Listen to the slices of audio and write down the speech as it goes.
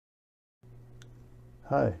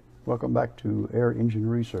Hi, welcome back to Air Engine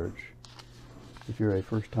Research. If you're a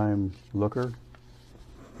first-time looker,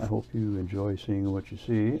 I hope you enjoy seeing what you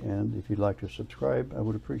see, and if you'd like to subscribe, I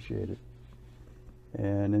would appreciate it.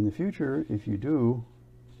 And in the future, if you do,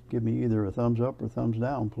 give me either a thumbs up or thumbs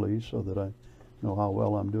down, please, so that I know how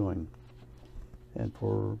well I'm doing. And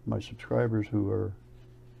for my subscribers who are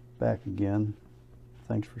back again,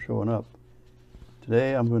 thanks for showing up.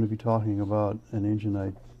 Today I'm going to be talking about an engine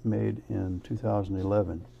I made in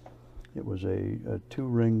 2011. It was a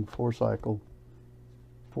two-ring,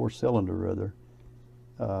 four-cylinder rather,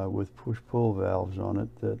 with push-pull valves on it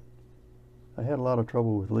that I had a lot of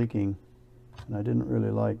trouble with leaking, and I didn't really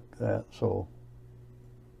like that, so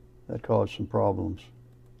that caused some problems.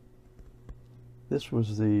 This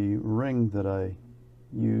was the ring that I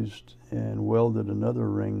used and welded another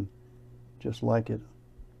ring just like it,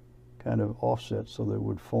 kind of offset so that it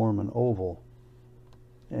would form an oval,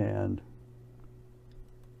 and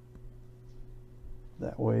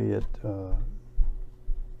that way it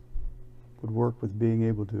would work with being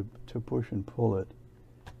able to push and pull it.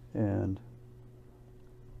 And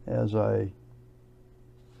as I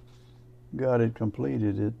got it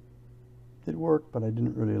completed, it worked, but I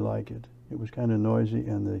didn't really like it. It was kind of noisy,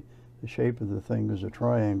 and the shape of the thing is a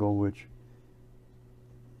triangle, which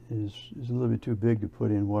is a little bit too big to put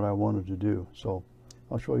in what I wanted to do. So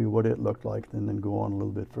I'll show you what it looked like and then go on a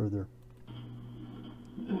little bit further.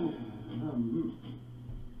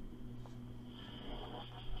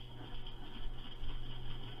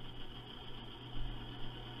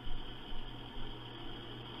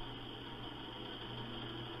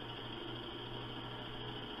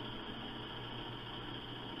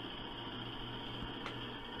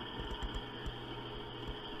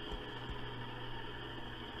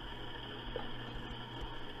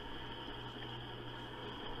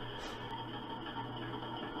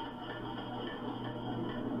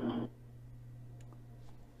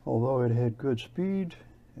 Although it had good speed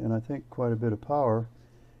and I think quite a bit of power,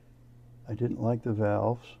 I didn't like the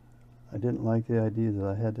valves. I didn't like the idea that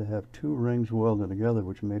I had to have two rings welded together,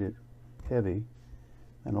 which made it heavy.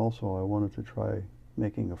 And also I wanted to try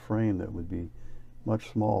making a frame that would be much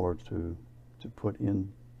smaller to put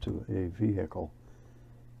into a vehicle.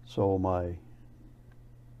 So my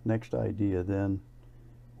next idea then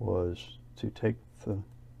was to take the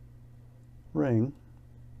ring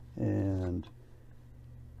and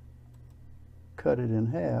cut it in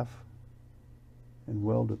half and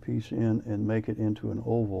weld a piece in and make it into an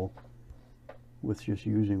oval with just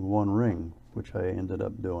using one ring, which I ended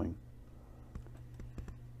up doing.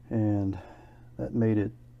 And that made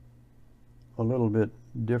it a little bit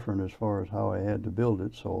different as far as how I had to build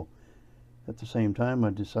it. So at the same time, I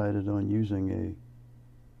decided on using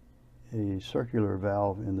a circular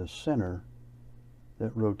valve in the center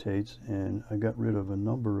that rotates, and I got rid of a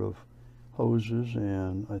number of hoses,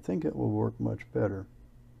 and I think it will work much better.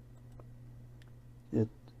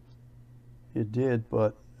 It did,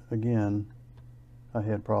 but again, I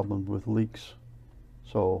had problems with leaks,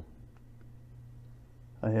 so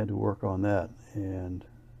I had to work on that, and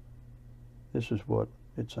this is what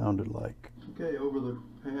it sounded like. Okay, over the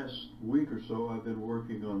past week or so, I've been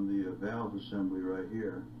working on the valve assembly right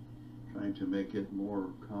here, trying to make it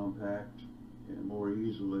more compact and more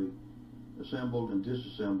easily assembled and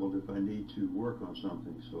disassembled if I need to work on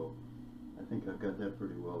something. So I think I've got that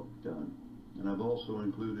pretty well done. And I've also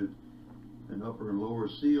included an upper and lower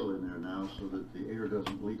seal in there now so that the air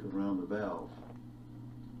doesn't leak around the valve.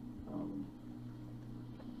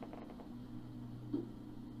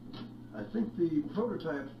 I think the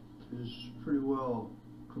prototype is pretty well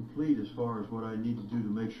complete as far as what I need to do to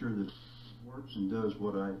make sure that it works and does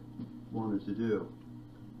what I want it to do.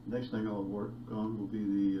 Next thing I'll work on will be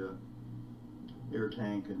the air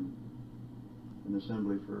tank and an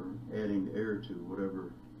assembly for adding air to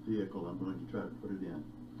whatever vehicle I'm going to try to put it in.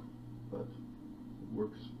 But it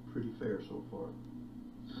works pretty fair so far.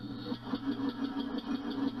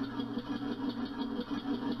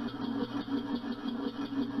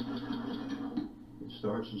 It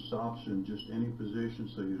starts and stops in just any position,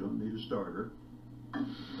 so you don't need a starter.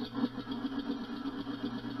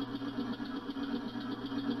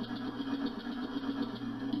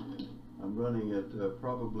 Running at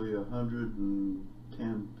probably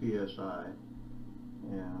 110 psi,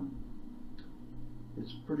 and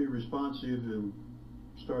it's pretty responsive in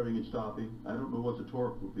starting and stopping. I don't know what the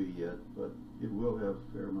torque will be yet, but it will have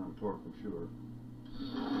a fair amount of torque, I'm sure.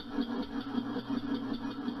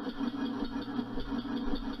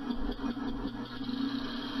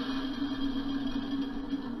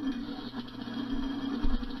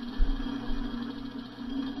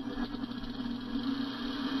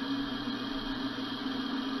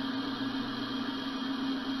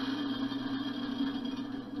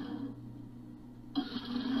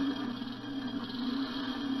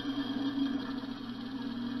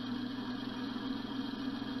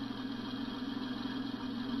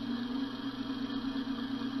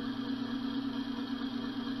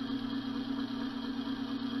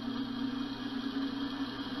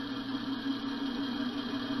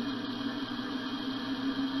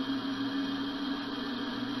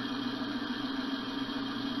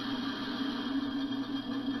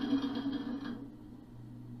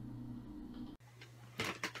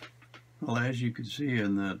 Well, as you could see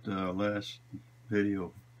in that last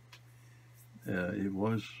video, it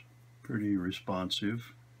was pretty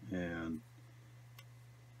responsive, and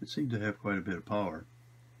it seemed to have quite a bit of power.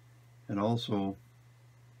 And also,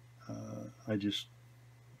 with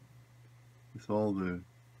all the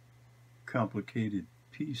complicated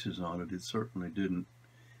pieces on it, it certainly didn't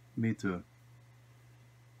meet the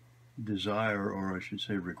desire, or I should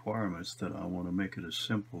say requirements, that I want to make it as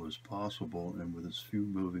simple as possible and with as few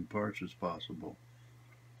moving parts as possible.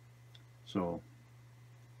 So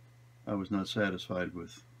I was not satisfied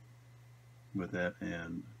with that,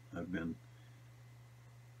 and I've been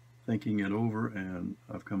thinking it over, and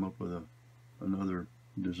I've come up with another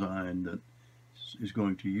design that is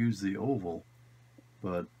going to use the oval,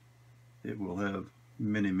 but it will have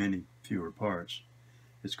many fewer parts.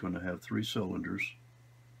 It's going to have 3 cylinders,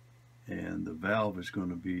 and the valve is going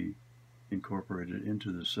to be incorporated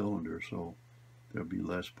into the cylinder, so there'll be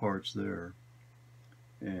less parts there.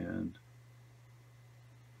 And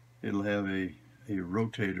it'll have a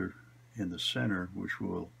rotator in the center, which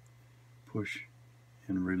will push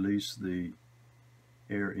and release the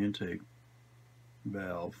air intake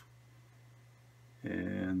valve,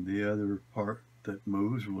 and the other part that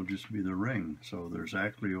moves will just be the ring. So there's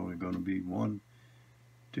actually only going to be 1,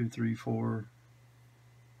 2, 3, 4,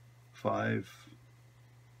 5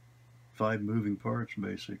 moving parts,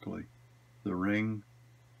 basically. The ring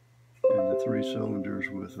and the 3 cylinders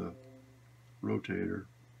with a rotator.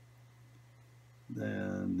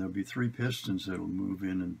 Then there'll be 3 pistons that'll move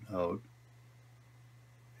in and out,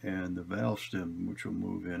 and the valve stem, which will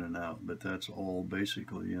move in and out. But that's all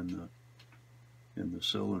basically in the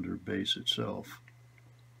cylinder base itself.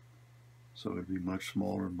 So it'd be much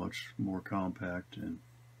smaller, much more compact, and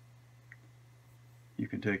you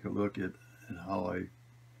can take a look at how I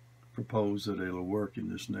propose that it'll work in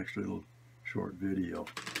this next little short video.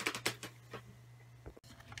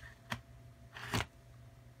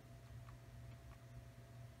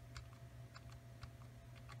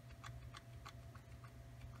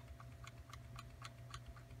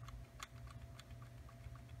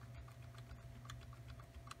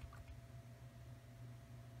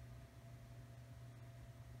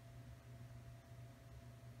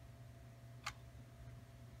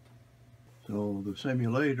 So the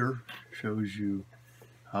simulator shows you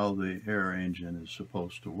how the air engine is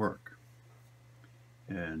supposed to work.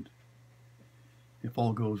 And if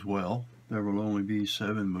all goes well, there will only be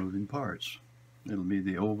 7 moving parts. It'll be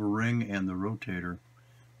the oval ring and the rotator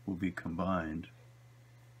will be combined.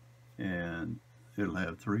 And it'll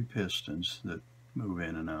have 3 pistons that move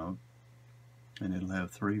in and out. And it'll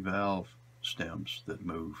have 3 valve stems that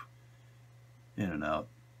move in and out,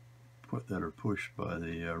 that are pushed by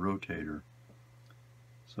the rotator.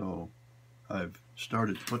 So I've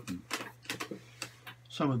started putting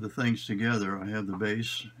some of the things together. I have the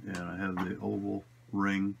base, and I have the oval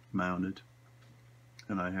ring mounted,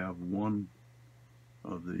 and I have one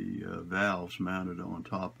of the valves mounted on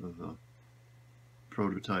top of a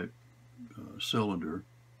prototype cylinder,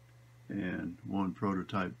 and one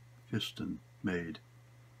prototype piston made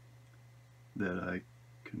that I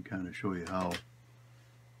can kind of show you how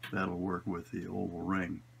that'll work with the oval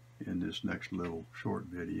ring in this next little short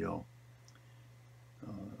video.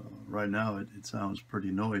 Right now it sounds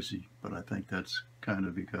pretty noisy, but I think that's kind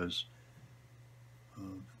of because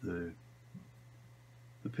of the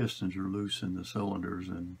pistons are loose in the cylinders,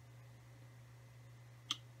 and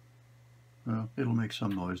well, it'll make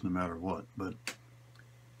some noise no matter what, but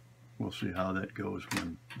we'll see how that goes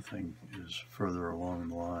when the thing is further along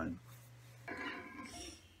the line.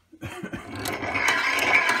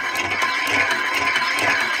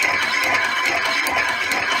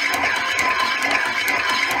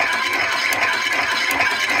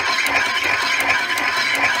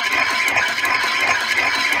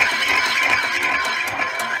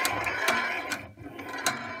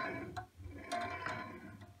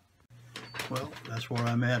 Well, that's where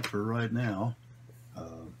I'm at for right now.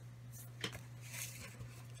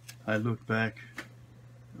 I looked back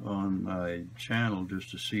on my channel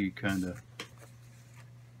just to see kind of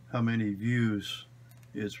how many views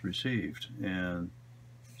it's received, and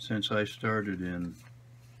since I started in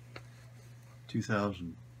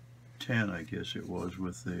 2010, I guess it was,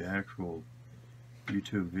 with the actual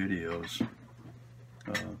YouTube videos,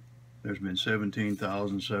 there's been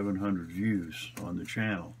 17,700 views on the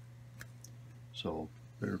channel. So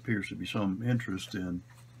there appears to be some interest in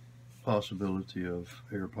possibility of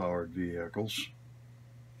air-powered vehicles.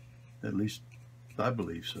 At least I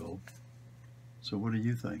believe so. So what do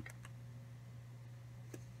you think?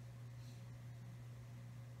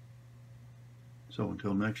 So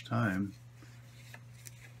until next time,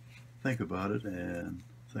 think about it, and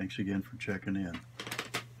thanks again for checking in.